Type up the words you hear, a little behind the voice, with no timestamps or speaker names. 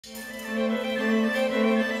Who's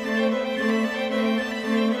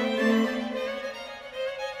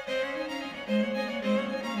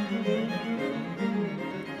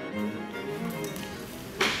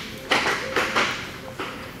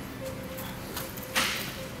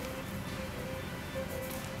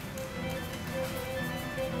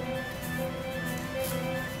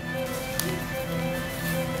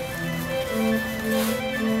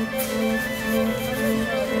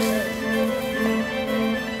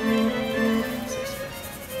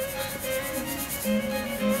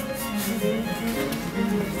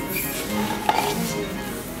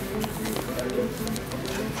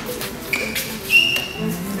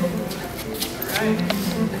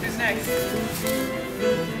next?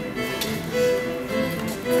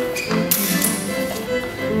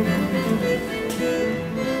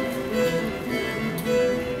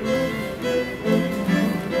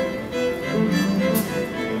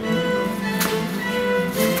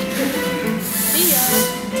 See ya.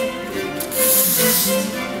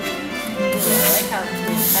 I like how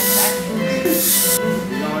it's back.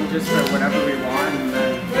 Going just for whatever we want, and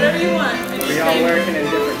then Whatever you want. we all working in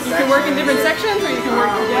different sections. You can work in different sections, or you can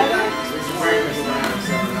work together. We can break this down,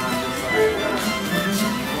 so we're not just like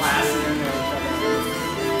blasting into each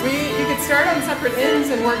other. You could start on separate ends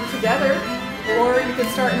and work together, or you could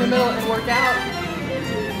start in the middle and work out.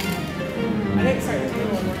 I think start in the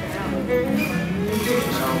middle and work out.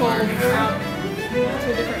 Pull out to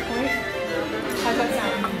a different point. How's that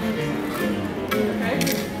sound? Okay.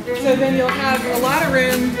 So then you'll have a lot of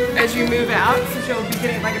room as you move out, since you'll be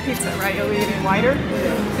getting like a pizza, right? You'll be getting wider.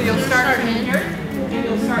 So you'll start from here, and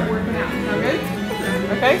you'll start working out. Sound good?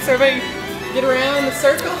 Okay, so everybody get around the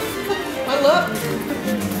circle. Huddle up.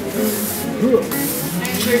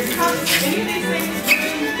 And there's cups. Any of these things,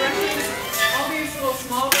 doing brushes, all these little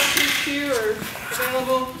small brushes too are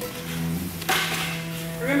available.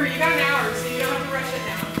 Remember, you got an hour, so you don't have to rush it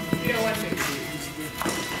now. You don't want to.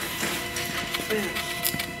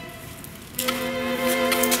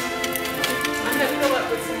 I'm going to fill up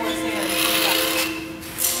with some more sand.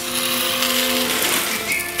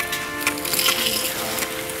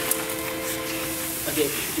 Okay,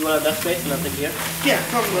 you want a dust plate? Nothing here? Yeah,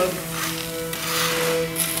 come look.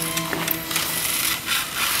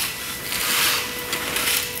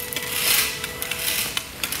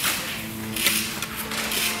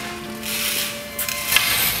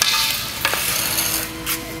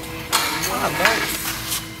 Nice.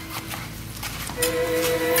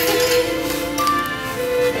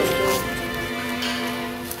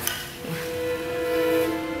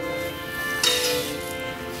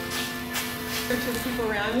 To the people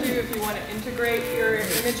around you, if you want to integrate your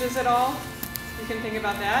images at all, you can think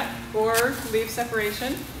about that, or leave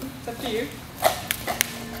separation. It's up to you.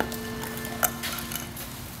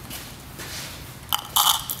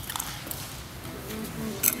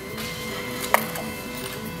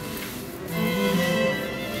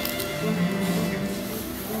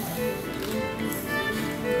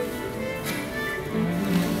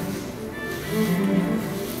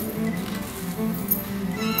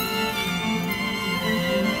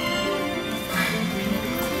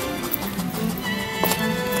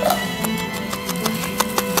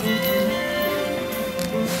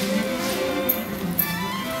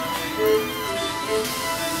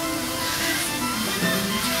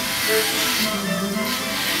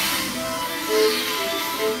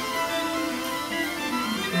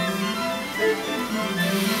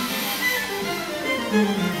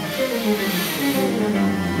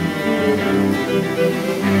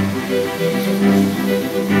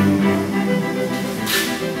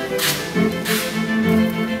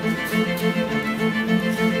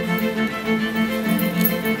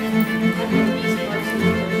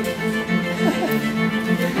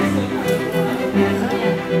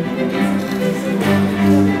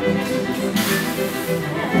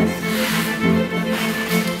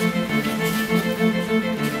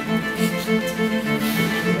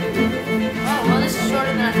 Oh, well, this is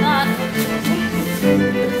shorter than I thought.